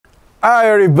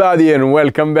Hi everybody and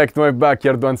welcome back to my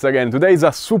backyard once again. Today is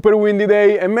a super windy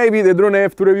day and maybe the drone I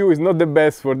have to review is not the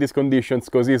best for these conditions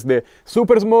because it's the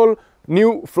super small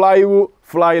new Flywoo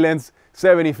FlyLens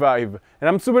 75. And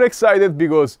I'm super excited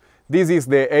because this is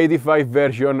the 85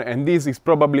 version and this is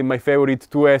probably my favorite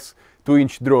 2S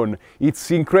 2-inch drone. It's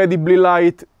incredibly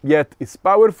light, yet it's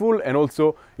powerful and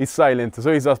also it's silent. So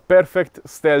it's a perfect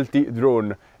stealthy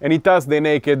drone. And it has the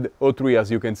naked O3 as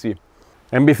you can see.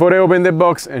 And before I open the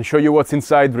box and show you what's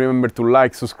inside, remember to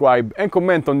like, subscribe and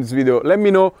comment on this video. Let me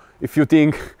know if you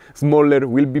think smaller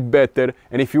will be better.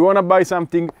 And if you want to buy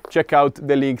something, check out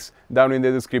the links down in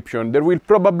the description. There will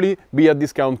probably be a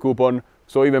discount coupon,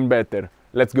 so even better.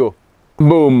 Let's go.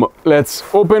 Boom. Let's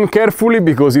open carefully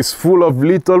because it's full of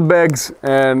little bags.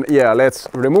 And yeah, let's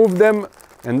remove them.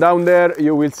 And down there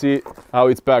you will see how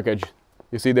it's packaged.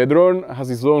 You see the drone has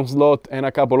its own slot and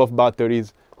a couple of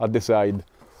batteries at the side.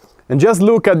 And just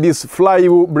look at these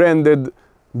Flywoo branded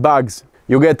bags.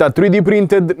 You get a 3D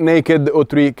printed naked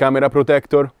O3 camera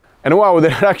protector. And wow,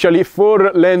 there are actually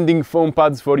 4 landing foam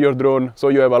pads for your drone, so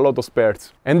you have a lot of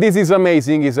spares. And this is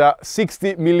amazing, it's a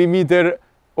 60mm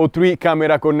O3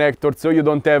 camera connector, so you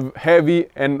don't have heavy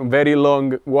and very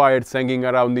long wires hanging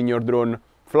around in your drone.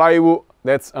 Flywoo,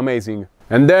 that's amazing.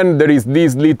 And then there is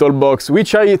this little box,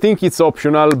 which I think it's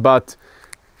optional, but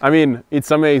I mean,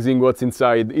 it's amazing what's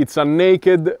inside. It's a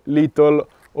naked little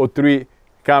O3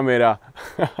 camera.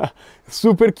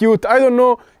 Super cute. I don't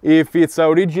know if it's an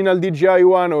original DJI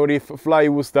one or if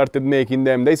Flywoo started making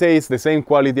them. They say it's the same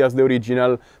quality as the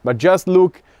original, but just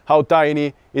look how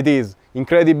tiny it is.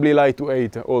 Incredibly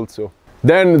lightweight also.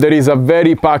 Then there is a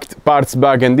very packed parts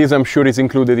bag, and this I'm sure is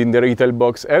included in the retail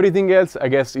box. Everything else, I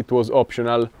guess it was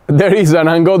optional. There is an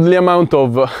ungodly amount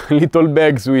of little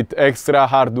bags with extra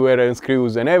hardware and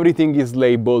screws, and everything is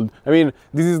labeled. I mean,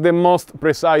 this is the most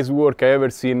precise work I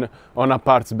ever seen on a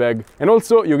parts bag. And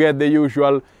also you get the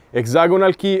usual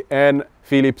hexagonal key and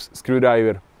Phillips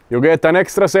screwdriver. You get an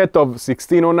extra set of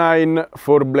 1609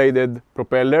 4-bladed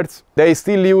propellers. They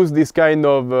still use this kind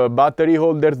of battery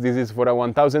holders. This is for a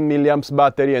 1000 milliamps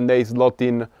battery and they slot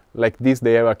in like this,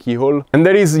 they have a keyhole. And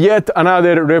there is yet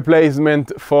another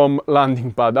replacement foam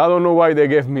landing pad. I don't know why they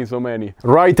gave me so many.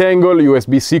 Right angle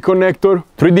USB-C connector,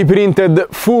 3D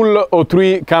printed full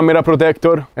O3 camera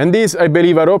protector. And these I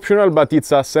believe are optional, but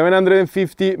it's a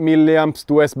 750 milliamps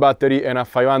 2S battery and a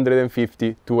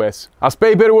 550 2S. As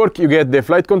paperwork, you get the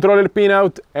flight controller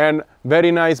pinout and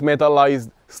very nice metallized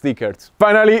stickers.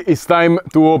 Finally, it's time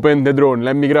to open the drone.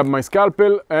 Let me grab my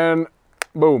scalpel and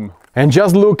boom. And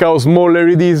just look how smaller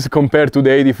it is compared to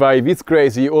the 85. It's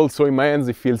crazy. Also in my hands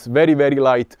it feels very, very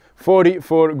light.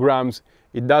 44 grams.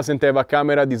 It doesn't have a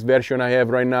camera, this version I have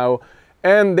right now.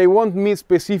 And they want me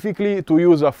specifically to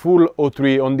use a full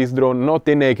O3 on this drone, not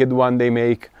the naked one they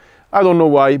make. I don't know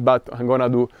why, but I'm gonna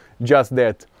do just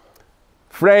that.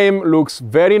 Frame looks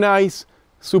very nice.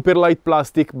 Super light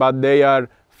plastic, but they are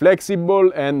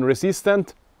flexible and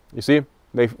resistant. You see,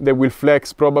 they will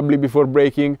flex probably before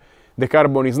breaking. The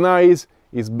carbon is nice,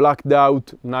 it's blacked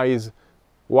out, nice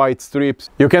white strips.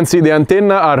 You can see the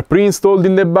antenna are pre-installed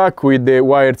in the back with the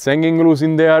wires hanging loose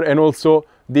in there, and also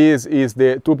this is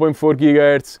the 2.4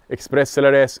 GHz Express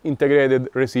LRS integrated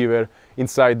receiver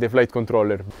inside the flight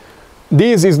controller.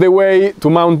 This is the way to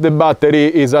mount the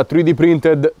battery, is a 3D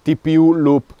printed TPU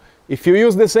loop. If you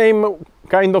use the same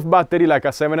kind of battery, like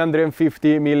a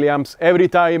 750 milliamps every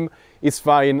time, it's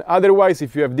fine. Otherwise,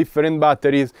 if you have different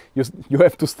batteries, you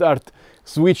have to start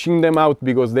switching them out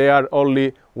because they are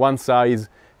only one size.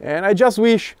 And I just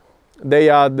wish they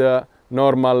had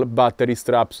normal battery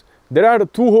straps. There are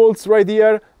 2 holes right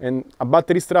here and a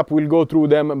battery strap will go through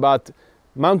them, but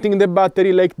mounting the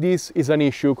battery like this is an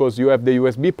issue because you have the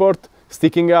USB port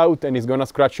sticking out and it's gonna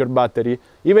scratch your battery.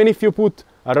 Even if you put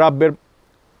a rubber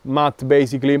mat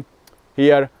basically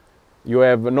here, you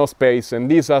have no space, and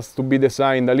this has to be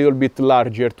designed a little bit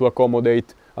larger to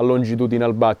accommodate a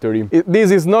longitudinal battery.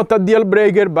 This is not a deal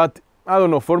breaker, but I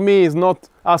don't know, for me it's not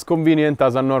as convenient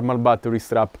as a normal battery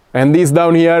strap. And this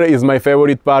down here is my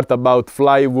favorite part about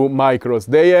Flywoo Micros.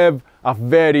 They have a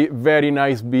very, very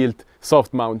nice built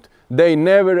soft mount. They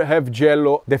never have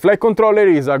jello. The flight controller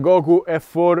is a Goku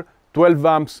F4 12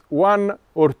 amps 1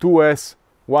 or 2S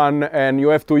one, and you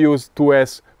have to use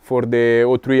 2S for the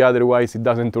O3, otherwise it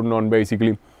doesn't turn on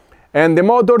basically. And the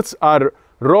motors are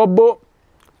Robo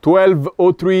 12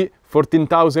 O3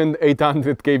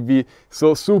 14,800 kV,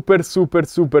 so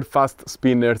super fast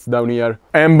spinners down here.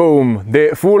 And boom, the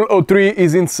full O3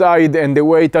 is inside, and the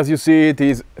weight, as you see it,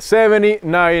 is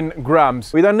 79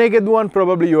 grams. With a naked one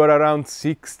probably you are around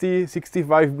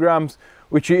 65 grams,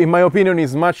 which in my opinion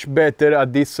is much better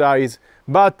at this size,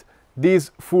 but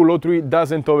this full O3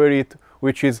 doesn't overheat,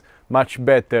 which is much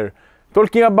better.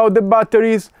 Talking about the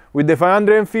batteries, with the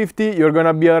 550 you're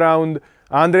gonna be around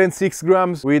 106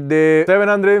 grams, with the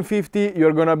 750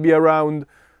 you're gonna be around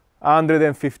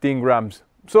 115 grams.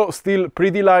 So still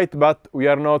pretty light, but we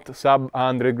are not sub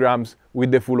 100 grams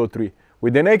with the full O3.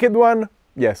 With the naked one,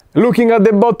 yes. Looking at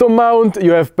the bottom mount,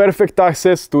 you have perfect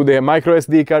access to the micro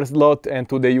SD card slot and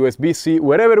to the USB-C.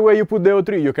 Wherever way you put the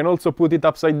O3, you can also put it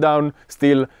upside down,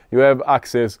 still you have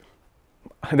access.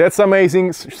 That's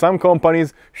amazing. Some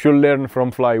companies should learn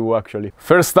from Flywoo actually.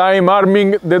 First time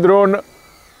arming the drone.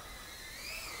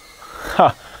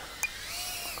 Ha.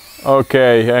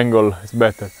 Okay, angle is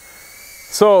better.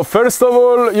 So first of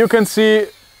all, you can see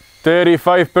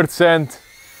 35%.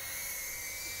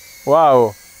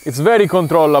 Wow, it's very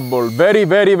controllable,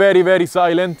 very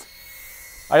silent.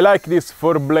 I like this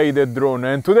four-bladed drone,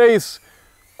 and today is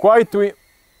quite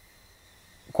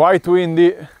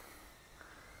windy.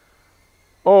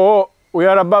 Oh, we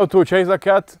are about to chase a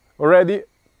cat already.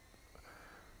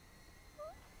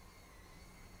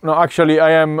 No, actually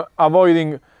I am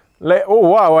avoiding. Oh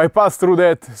wow, I passed through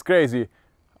that, it's crazy.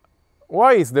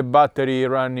 Why is the battery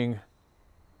running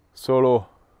so low?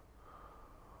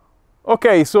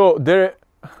 Okay, so there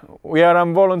we are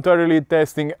involuntarily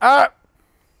testing. Ah!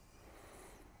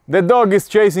 The dog is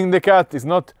chasing the cat. It's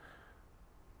not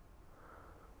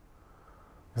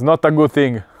a good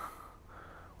thing.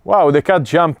 Wow, the cat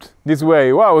jumped this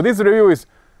way. Wow, this review is...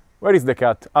 Where is the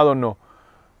cat? I don't know.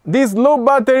 This low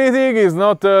battery thing is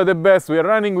not the best. We are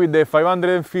running with the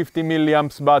 550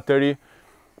 milliamps battery.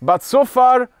 But so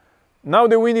far, now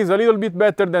the wind is a little bit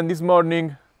better than this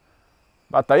morning.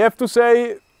 But I have to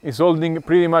say, it's holding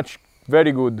pretty much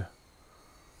very good.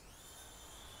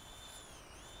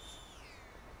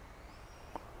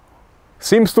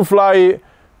 Seems to fly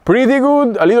pretty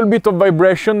good. A little bit of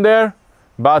vibration there.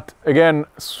 But again,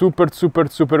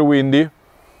 super windy.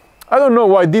 I don't know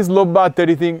why this low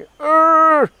battery thing...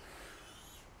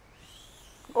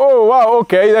 Oh wow,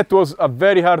 okay, that was a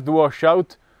very hard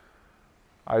washout.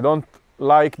 I don't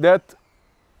like that.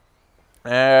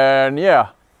 And yeah,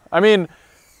 I mean,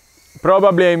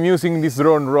 probably I'm using this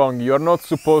drone wrong. You're not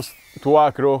supposed to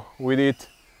acro with it.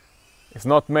 It's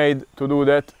not made to do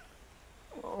that.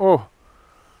 Oh.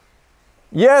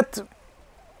 Yet,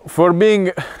 for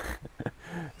being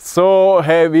so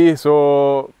heavy,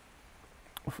 so...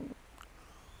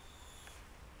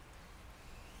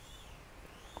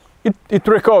 It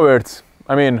recovers.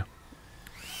 I mean,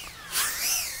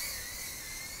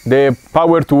 the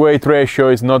power to weight ratio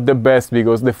is not the best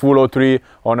because the full O3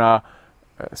 on a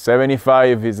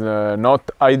 75 is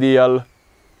not ideal.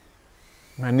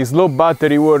 And this low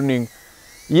battery warning,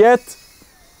 yet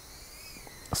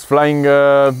it's flying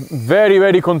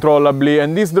very controllably,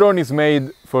 and this drone is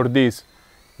made for this.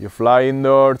 You fly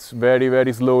indoors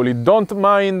very slowly. Don't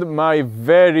mind my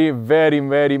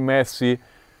very messy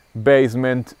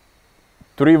basement.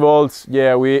 3 volts,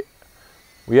 yeah, we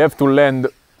have to land.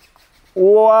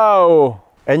 Wow!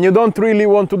 And you don't really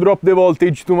want to drop the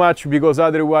voltage too much because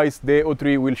otherwise the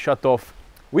O3 will shut off.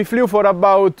 We flew for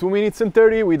about 2 minutes and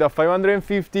 30 with a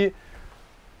 550.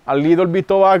 A little bit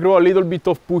of aggro, a little bit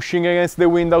of pushing against the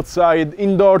wind outside.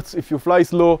 Indoors, if you fly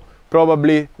slow,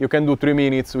 probably you can do 3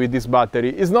 minutes with this battery.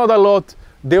 It's not a lot.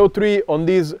 The O3 on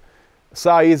this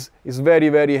size is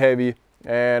very heavy.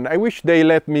 And I wish they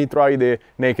let me try the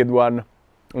naked one.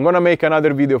 I'm gonna make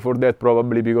another video for that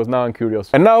probably because now I'm curious.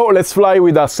 And now let's fly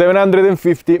with a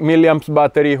 750 milliamps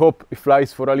battery. Hope it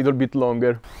flies for a little bit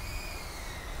longer.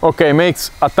 Okay, makes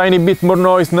a tiny bit more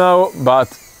noise now, but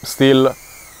still.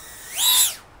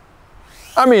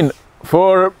 I mean,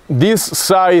 for this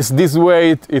size, this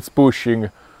weight, it's pushing.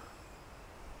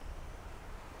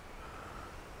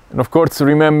 And of course,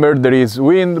 remember there is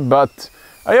wind, but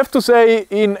I have to say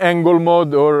in angle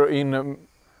mode or in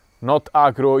not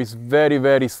acro is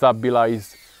very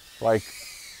stabilized. Like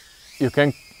you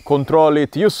can control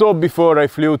it. You saw before I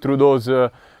flew through those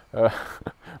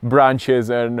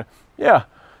branches, and yeah,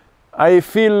 I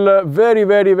feel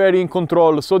very in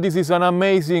control. So this is an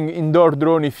amazing indoor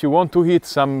drone if you want to hit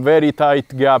some very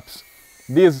tight gaps.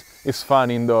 This is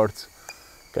fun indoors.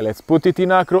 Okay, let's put it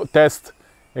in acro, test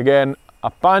again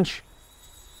a punch.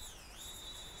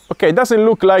 Okay, it doesn't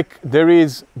look like there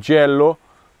is jello.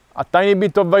 A tiny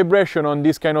bit of vibration on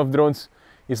this kind of drones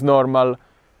is normal.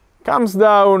 Comes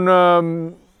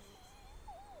down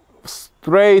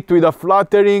straight with a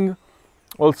fluttering.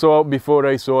 Also before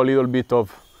I saw a little bit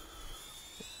of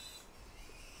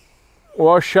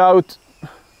washout.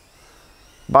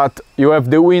 But you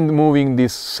have the wind moving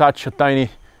this such a tiny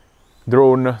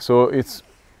drone, so it's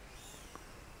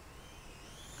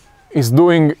is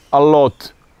doing a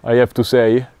lot, I have to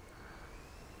say,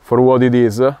 for what it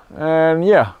is. And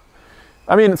yeah,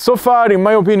 I mean, so far, in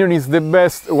my opinion, it's the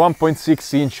best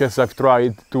 1.6 inches I've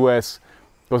tried 2S.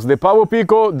 Because the Pavo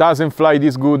Pico doesn't fly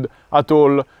this good at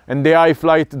all, and the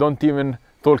iFlight, don't even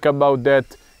talk about that.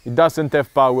 It doesn't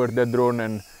have power, that drone,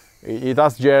 and it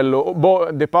has jello.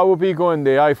 Both the Pavo Pico and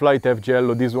the iFlight have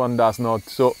jello, this one does not.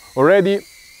 So already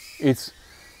it's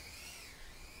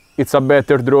a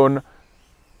better drone.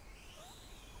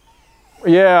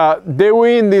 Yeah, the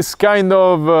wind is kind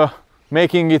of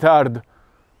making it hard.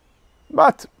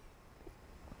 But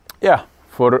yeah,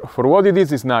 for what it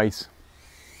is, it's nice.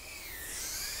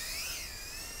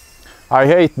 I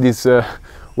hate these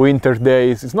winter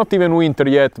days. It's not even winter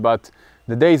yet, but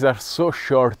the days are so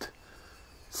short.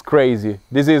 It's crazy.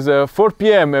 This is 4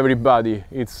 p.m. everybody.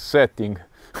 It's setting.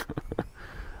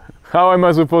 How am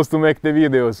I supposed to make the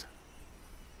videos?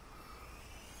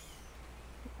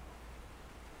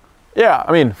 Yeah,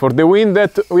 I mean, for the wind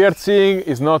that we are seeing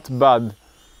is not bad.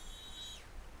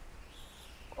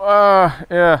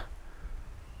 Yeah.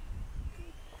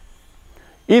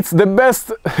 It's the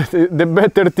best, the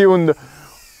better tuned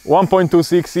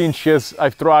 1.26 inches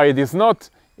I've tried. It's not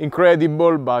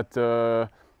incredible, but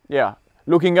yeah,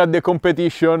 looking at the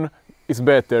competition, it's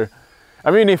better.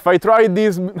 I mean, if I tried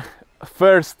this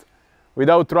first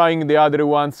without trying the other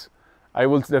ones, I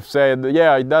would have said,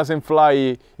 yeah, it doesn't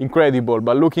fly incredible,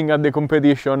 but looking at the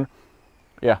competition,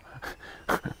 yeah,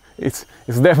 it's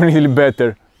definitely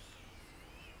better.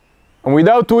 And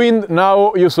without wind,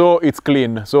 now you saw it's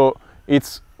clean. So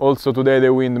it's also today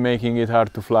the wind making it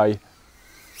hard to fly.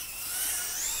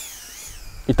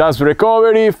 It has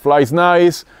recovery, flies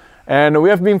nice, and we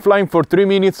have been flying for 3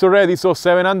 minutes already, so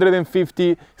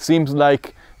 750 seems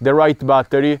like the right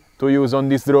battery to use on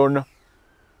this drone.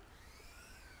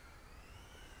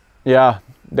 Yeah,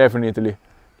 definitely.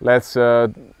 Let's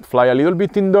fly a little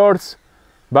bit indoors,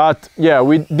 but yeah,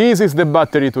 this is the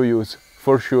battery to use,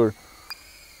 for sure.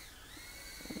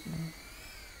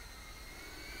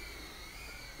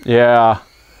 Yeah,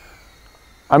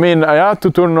 I mean, I had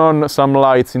to turn on some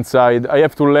lights inside. I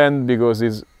have to land because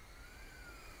it's...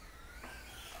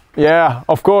 Yeah,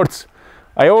 of course,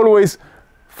 I always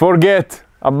forget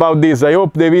about this. I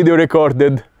hope the video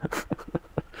recorded.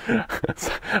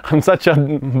 I'm such a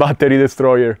battery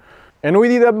destroyer. And we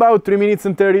did about 3 minutes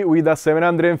and 30 with a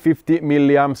 750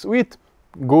 milliamps with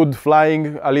good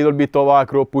flying, a little bit of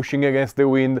acro, pushing against the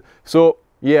wind. So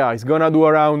yeah, it's gonna do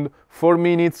around 4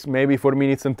 minutes, maybe 4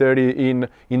 minutes and 30 in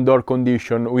indoor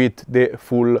condition with the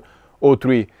full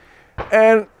O3.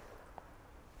 And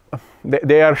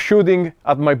they are shooting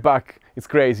at my back. It's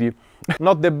crazy.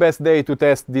 Not the best day to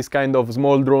test this kind of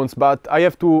small drones, but I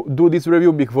have to do this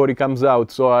review before it comes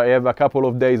out, so I have a couple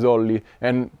of days only,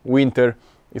 and winter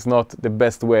is not the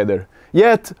best weather.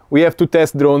 Yet, we have to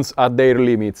test drones at their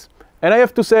limits. And I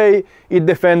have to say, it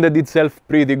defended itself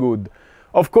pretty good.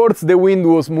 Of course, the wind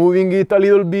was moving it a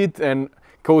little bit and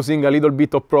causing a little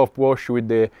bit of prop wash with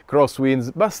the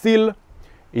crosswinds, but still,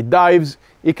 it dives,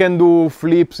 it can do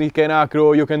flips, it can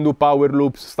acro, you can do power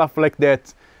loops, stuff like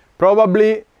that.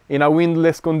 Probably in a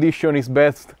windless condition is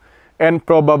best, and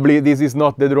probably this is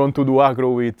not the drone to do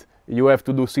acro with. You have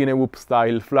to do Cinewhoop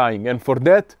style flying, and for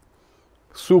that,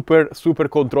 super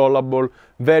controllable,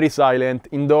 very silent,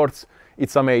 indoors,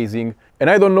 it's amazing. And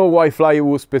I don't know why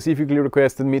Flywoo specifically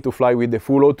requested me to fly with the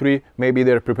full O3, maybe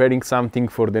they're preparing something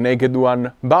for the naked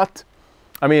one, but,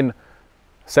 I mean,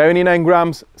 79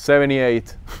 grams,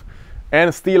 78,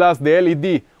 and still has the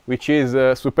LED, which is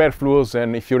superfluous,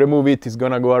 and if you remove it, it's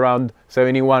gonna go around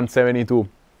 71, 72.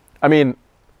 I mean,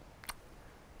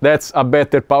 that's a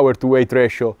better power to weight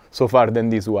ratio so far than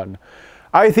this one.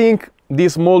 I think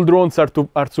these small drones are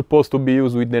supposed to be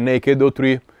used with the naked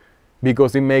O3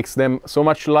 because it makes them so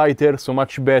much lighter, so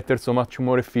much better, so much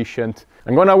more efficient.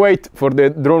 I'm gonna wait for the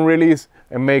drone release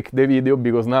and make the video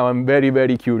because now I'm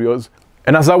very curious.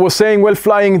 And as I was saying while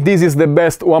flying, this is the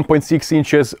best 1.6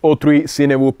 inches O3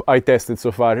 Cinewhoop I tested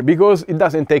so far, because it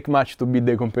doesn't take much to beat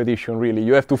the competition, really.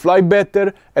 You have to fly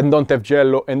better and don't have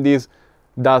jello, and this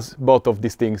does both of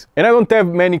these things. And I don't have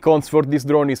many cons for this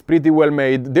drone, it's pretty well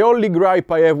made. The only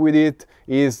gripe I have with it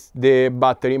is the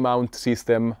battery mount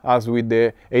system, as with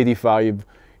the 85.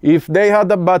 If they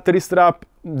had a battery strap,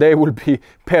 they would be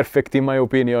perfect in my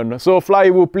opinion. So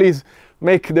Flywoo, please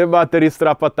make the battery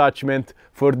strap attachment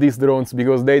for these drones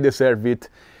because they deserve it.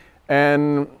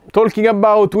 And talking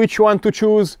about which one to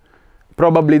choose,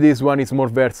 probably this one is more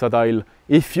versatile.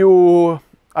 If you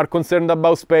are concerned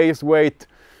about space, weight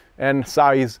and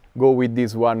size, go with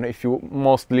this one. If you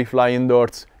mostly fly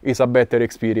indoors, it's a better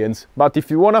experience. But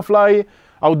if you want to fly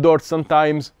outdoors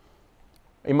sometimes,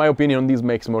 in my opinion, this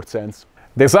makes more sense.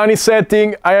 The sun is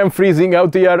setting, I am freezing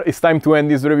out here, it's time to end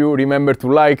this review. Remember to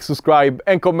like, subscribe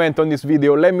and comment on this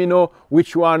video. Let me know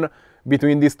which one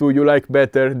between these two you like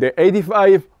better, the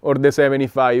 85 or the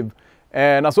 75.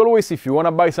 And as always, if you want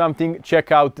to buy something,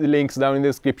 check out the links down in the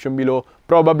description below.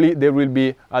 Probably there will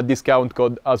be a discount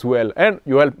code as well, and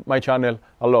you help my channel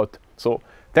a lot. So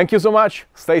thank you so much,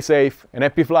 stay safe and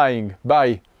happy flying.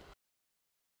 Bye!